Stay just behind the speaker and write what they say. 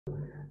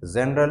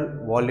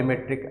General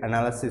volumetric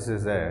analysis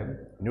is a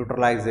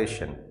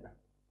neutralization.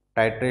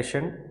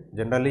 Titration,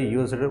 generally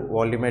used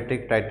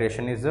volumetric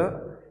titration is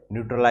a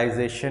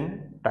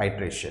neutralization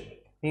titration,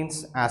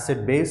 means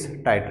acid base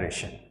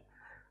titration.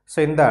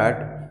 So in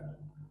that,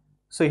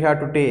 so you have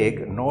to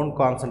take known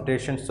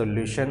concentration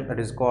solution,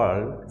 that is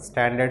called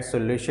standard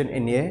solution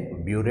in a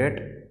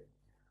burette.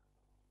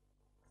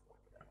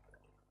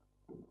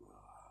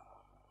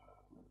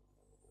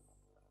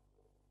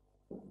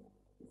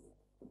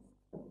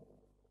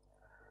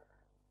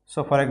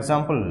 So for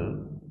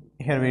example,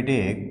 here we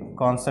take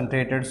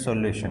concentrated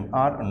solution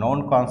or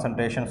known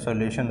concentration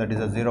solution, that is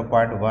a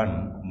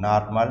 0.1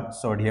 normal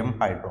sodium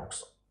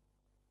hydroxide.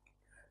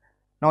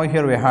 Now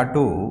here we have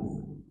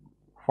to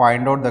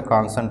find out the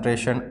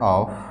concentration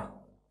of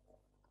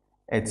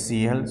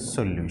HCl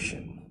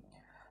solution.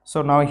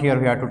 So now here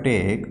we have to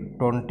take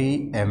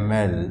 20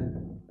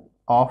 ml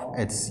of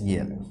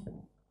HCl.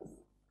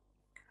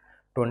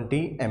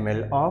 20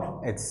 ml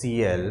of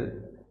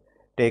HCl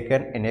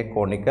taken in a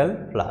conical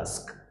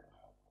flask.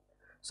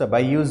 So by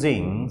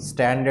using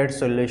standard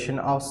solution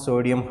of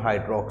sodium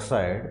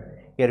hydroxide,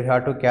 here we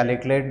have to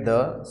calculate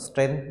the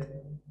strength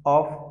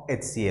of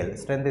HCl.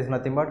 Strength is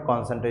nothing but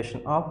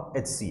concentration of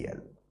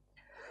HCl.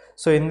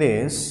 So in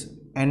this,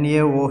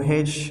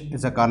 NaOH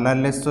is a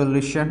colorless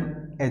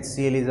solution,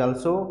 HCl is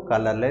also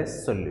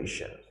colorless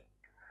solution.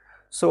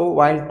 So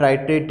while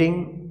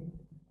titrating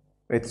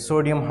with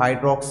sodium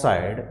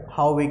hydroxide,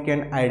 how we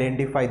can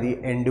identify the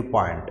end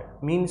point,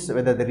 means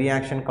whether the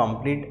reaction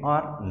complete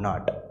or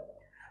not.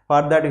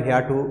 For that we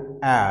have to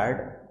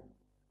add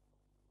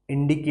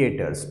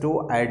indicators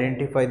to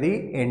identify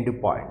the end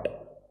point.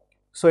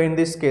 So in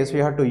this case we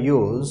have to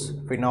use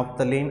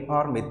phenolphthalein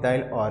or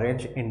methyl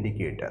orange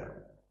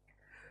indicator.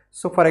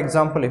 So for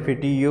example, if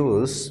it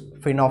use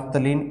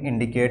phenolphthalein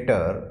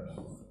indicator,